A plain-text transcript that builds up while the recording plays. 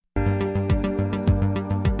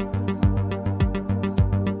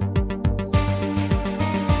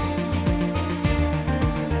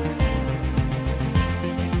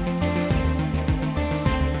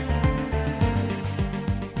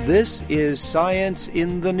This is Science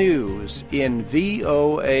in the News in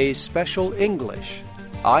VOA Special English.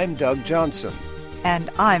 I'm Doug Johnson. And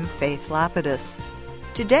I'm Faith Lapidus.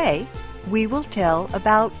 Today, we will tell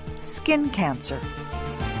about skin cancer.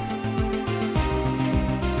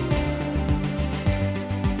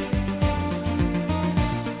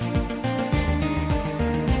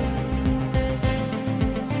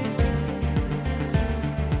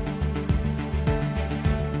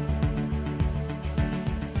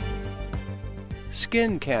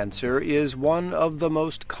 Skin cancer is one of the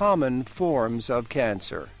most common forms of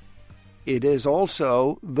cancer. It is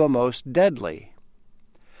also the most deadly.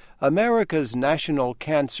 America's National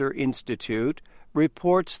Cancer Institute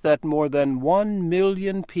reports that more than 1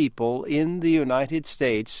 million people in the United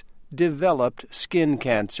States developed skin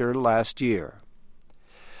cancer last year.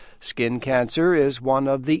 Skin cancer is one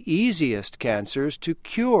of the easiest cancers to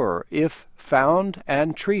cure if found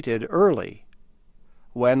and treated early.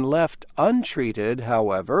 When left untreated,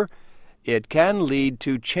 however, it can lead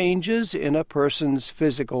to changes in a person's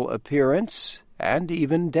physical appearance and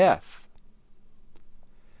even death.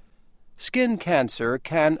 Skin cancer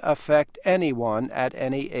can affect anyone at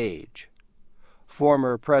any age.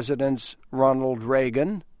 Former Presidents Ronald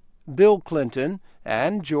Reagan, Bill Clinton,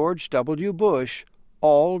 and George W. Bush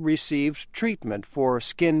all received treatment for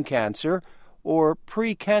skin cancer or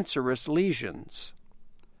precancerous lesions.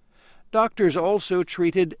 Doctors also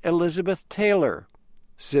treated Elizabeth Taylor,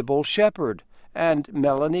 Sybil Shepherd, and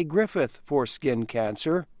Melanie Griffith for skin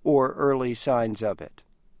cancer or early signs of it.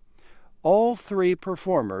 All three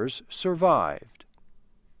performers survived.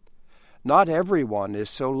 Not everyone is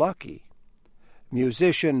so lucky.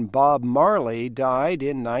 Musician Bob Marley died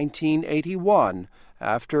in 1981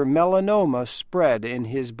 after melanoma spread in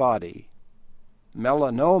his body.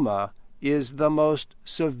 Melanoma is the most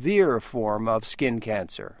severe form of skin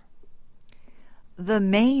cancer. The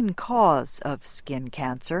main cause of skin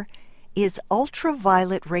cancer is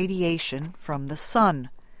ultraviolet radiation from the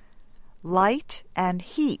sun. Light and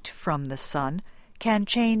heat from the sun can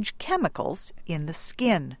change chemicals in the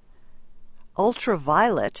skin.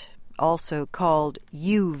 Ultraviolet, also called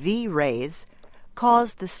UV rays,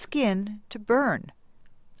 cause the skin to burn.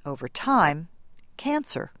 Over time,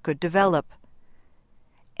 cancer could develop.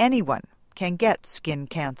 Anyone can get skin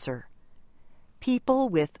cancer. People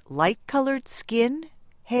with light-colored skin,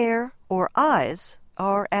 hair, or eyes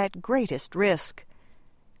are at greatest risk.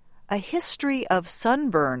 A history of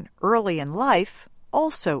sunburn early in life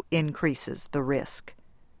also increases the risk.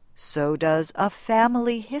 So does a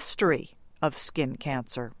family history of skin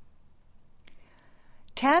cancer.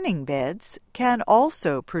 Tanning beds can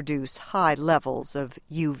also produce high levels of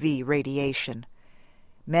UV radiation.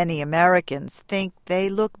 Many Americans think they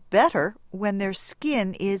look better when their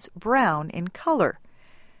skin is brown in color.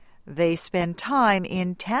 They spend time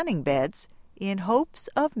in tanning beds in hopes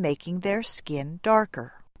of making their skin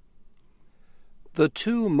darker. The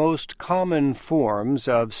two most common forms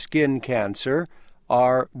of skin cancer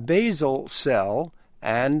are basal cell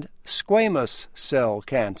and squamous cell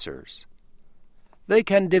cancers. They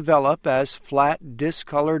can develop as flat,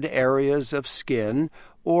 discolored areas of skin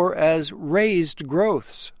or as raised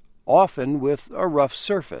growths, often with a rough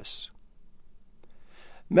surface.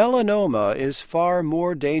 Melanoma is far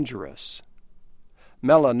more dangerous.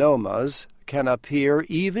 Melanomas can appear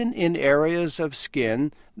even in areas of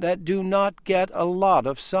skin that do not get a lot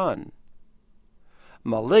of sun.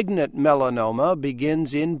 Malignant melanoma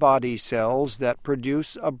begins in body cells that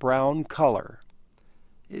produce a brown color.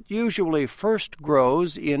 It usually first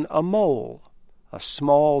grows in a mole, a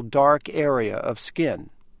small dark area of skin.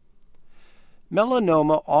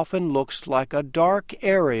 Melanoma often looks like a dark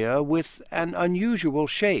area with an unusual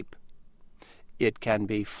shape. It can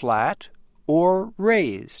be flat or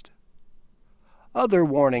raised. Other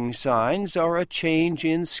warning signs are a change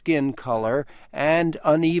in skin color and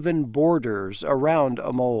uneven borders around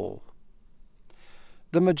a mole.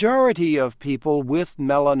 The majority of people with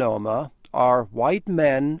melanoma are white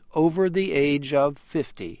men over the age of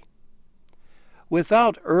 50.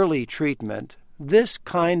 Without early treatment, this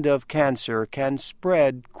kind of cancer can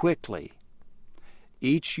spread quickly.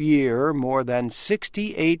 Each year, more than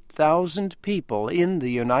 68,000 people in the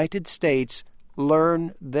United States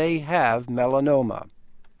learn they have melanoma.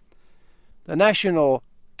 The National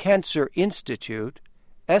Cancer Institute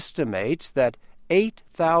estimates that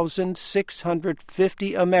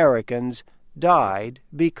 8,650 Americans died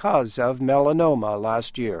because of melanoma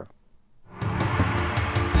last year.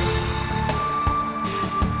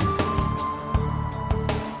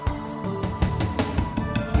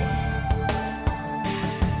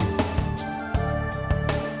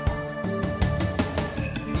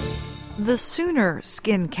 The sooner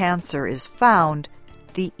skin cancer is found,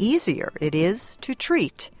 the easier it is to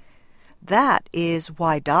treat. That is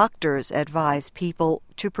why doctors advise people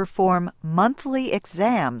to perform monthly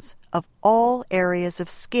exams of all areas of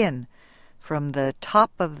skin, from the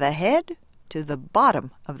top of the head to the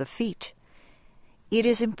bottom of the feet. It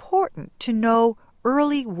is important to know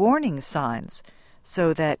early warning signs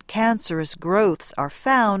so that cancerous growths are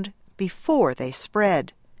found before they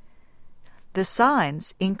spread. The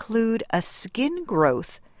signs include a skin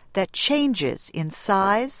growth that changes in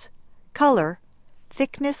size, color,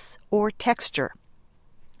 thickness, or texture.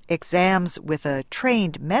 Exams with a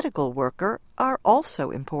trained medical worker are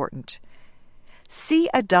also important. See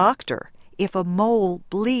a doctor if a mole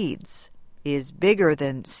bleeds, is bigger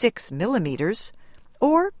than 6 millimeters,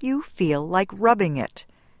 or you feel like rubbing it.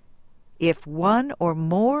 If one or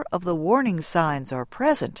more of the warning signs are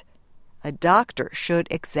present, a doctor should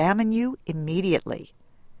examine you immediately.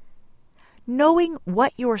 Knowing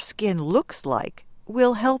what your skin looks like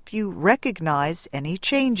will help you recognize any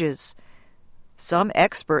changes. Some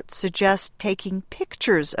experts suggest taking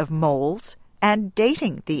pictures of moles and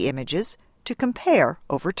dating the images to compare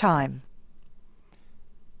over time.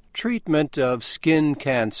 Treatment of skin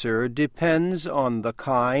cancer depends on the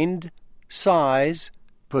kind, size,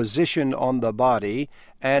 position on the body,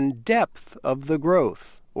 and depth of the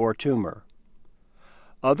growth or tumor.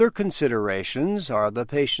 Other considerations are the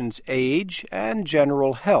patient's age and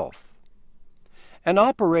general health. An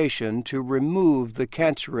operation to remove the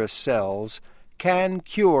cancerous cells can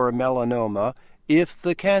cure melanoma if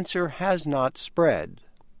the cancer has not spread.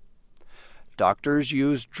 Doctors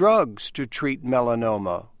use drugs to treat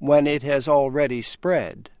melanoma when it has already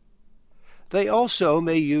spread. They also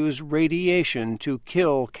may use radiation to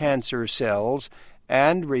kill cancer cells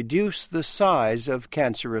and reduce the size of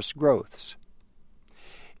cancerous growths.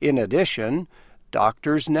 In addition,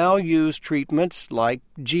 doctors now use treatments like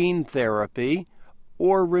gene therapy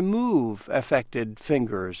or remove affected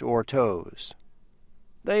fingers or toes.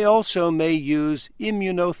 They also may use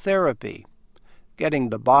immunotherapy,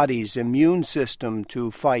 getting the body's immune system to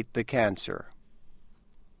fight the cancer.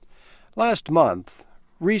 Last month,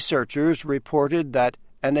 researchers reported that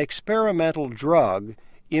an experimental drug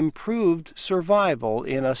improved survival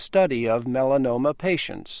in a study of melanoma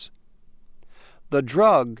patients. The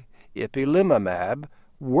drug, ipilimumab,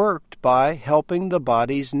 worked by helping the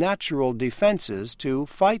body's natural defenses to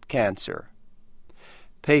fight cancer.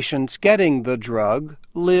 Patients getting the drug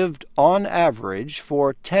lived on average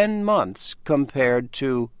for 10 months compared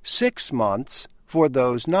to 6 months for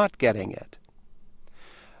those not getting it.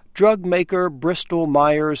 Drug maker Bristol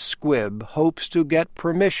Myers Squibb hopes to get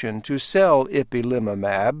permission to sell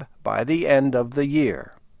ipilimumab by the end of the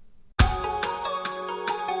year.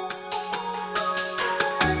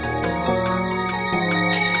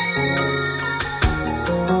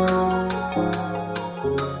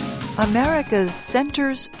 America's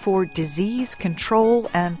Centers for Disease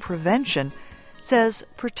Control and Prevention says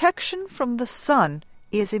protection from the sun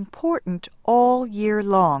is important all year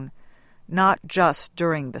long, not just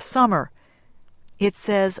during the summer. It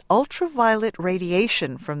says ultraviolet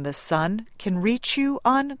radiation from the sun can reach you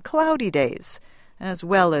on cloudy days, as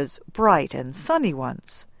well as bright and sunny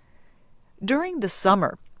ones. During the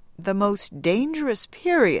summer, the most dangerous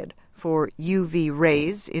period for UV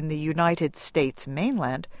rays in the United States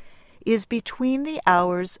mainland is between the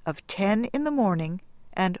hours of 10 in the morning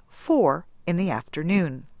and 4 in the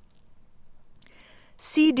afternoon.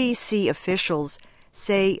 CDC officials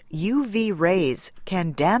say UV rays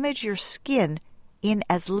can damage your skin in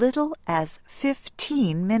as little as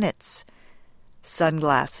 15 minutes.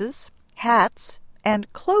 Sunglasses, hats,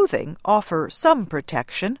 and clothing offer some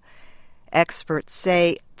protection. Experts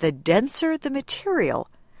say the denser the material,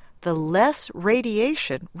 the less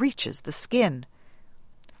radiation reaches the skin.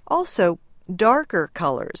 Also, darker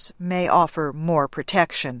colors may offer more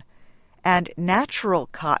protection, and natural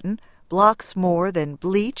cotton blocks more than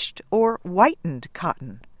bleached or whitened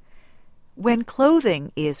cotton. When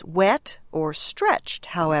clothing is wet or stretched,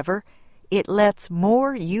 however, it lets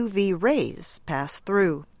more UV rays pass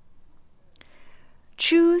through.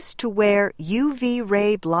 Choose to wear UV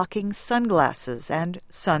ray blocking sunglasses and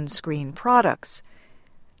sunscreen products.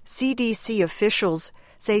 CDC officials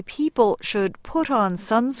say people should put on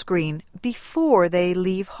sunscreen before they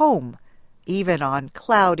leave home, even on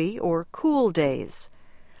cloudy or cool days.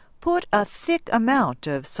 Put a thick amount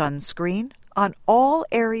of sunscreen on all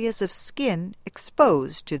areas of skin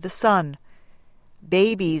exposed to the sun.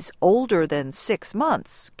 Babies older than 6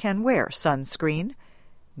 months can wear sunscreen.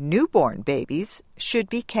 Newborn babies should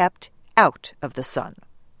be kept out of the sun.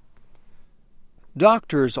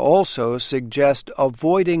 Doctors also suggest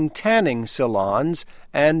avoiding tanning salons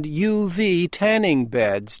and UV tanning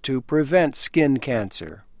beds to prevent skin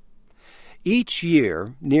cancer. Each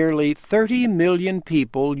year, nearly 30 million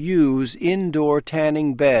people use indoor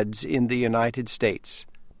tanning beds in the United States.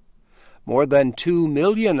 More than 2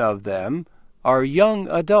 million of them are young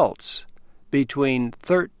adults between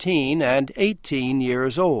 13 and 18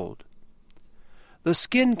 years old. The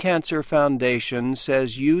Skin Cancer Foundation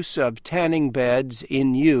says use of tanning beds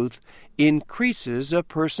in youth increases a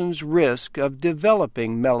person's risk of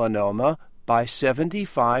developing melanoma by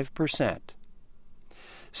 75%.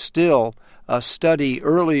 Still, a study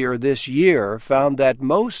earlier this year found that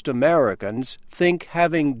most Americans think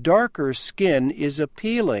having darker skin is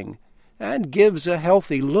appealing and gives a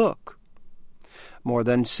healthy look. More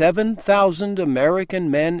than 7,000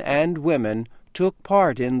 American men and women took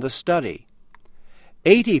part in the study.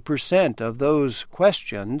 80% of those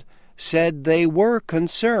questioned said they were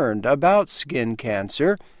concerned about skin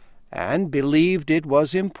cancer and believed it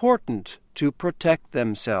was important to protect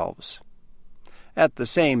themselves. At the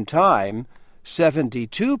same time,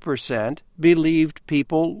 72% believed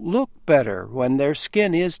people look better when their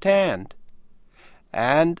skin is tanned,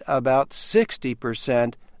 and about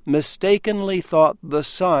 60% mistakenly thought the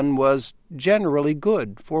sun was generally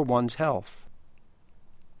good for one's health.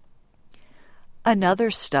 Another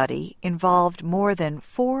study involved more than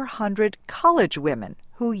 400 college women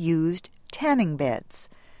who used tanning beds.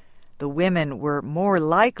 The women were more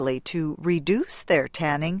likely to reduce their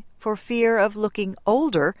tanning for fear of looking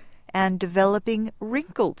older and developing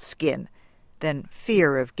wrinkled skin than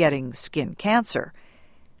fear of getting skin cancer.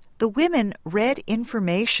 The women read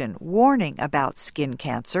information warning about skin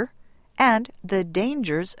cancer and the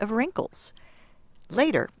dangers of wrinkles.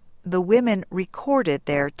 Later, the women recorded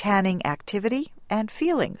their tanning activity and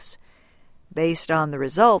feelings. Based on the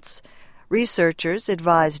results, researchers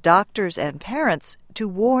advised doctors and parents to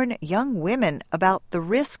warn young women about the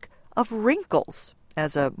risk of wrinkles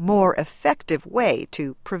as a more effective way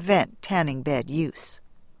to prevent tanning bed use.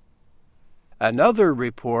 Another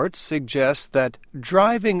report suggests that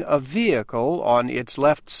driving a vehicle on its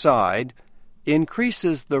left side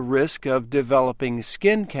increases the risk of developing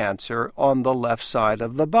skin cancer on the left side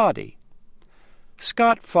of the body.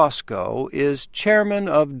 Scott Fosco is chairman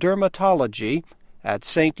of dermatology at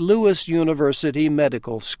St. Louis University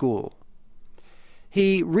Medical School.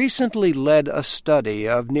 He recently led a study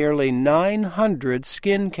of nearly 900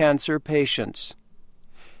 skin cancer patients.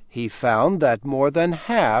 He found that more than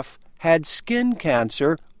half had skin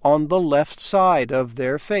cancer on the left side of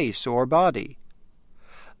their face or body.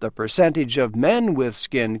 The percentage of men with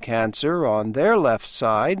skin cancer on their left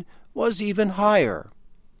side was even higher.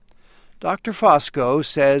 Dr. Fosco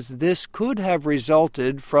says this could have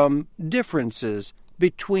resulted from differences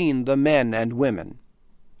between the men and women.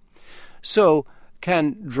 So,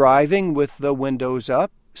 can driving with the windows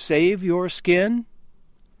up save your skin?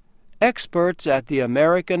 Experts at the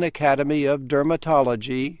American Academy of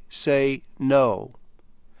Dermatology say no.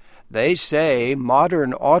 They say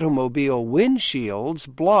modern automobile windshields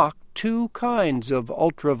block two kinds of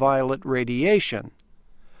ultraviolet radiation,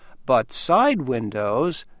 but side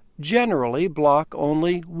windows generally block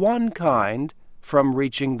only one kind from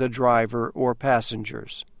reaching the driver or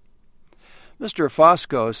passengers. Mr.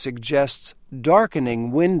 Fosco suggests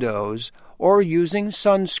darkening windows or using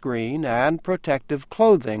sunscreen and protective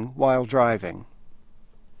clothing while driving.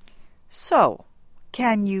 So,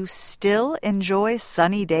 can you still enjoy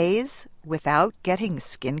sunny days without getting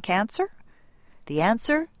skin cancer? The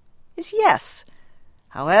answer is yes.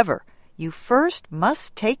 However, you first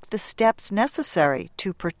must take the steps necessary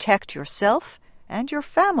to protect yourself and your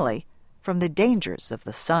family from the dangers of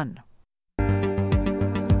the sun.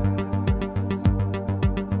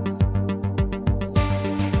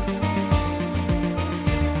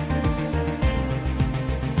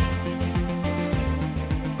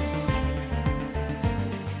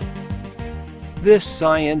 This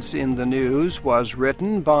Science in the News was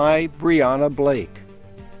written by Brianna Blake.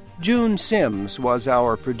 June Sims was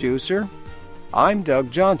our producer. I'm Doug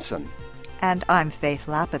Johnson. And I'm Faith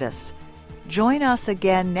Lapidus. Join us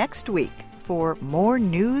again next week for more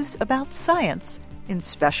news about science in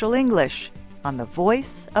special English on the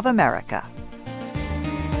Voice of America.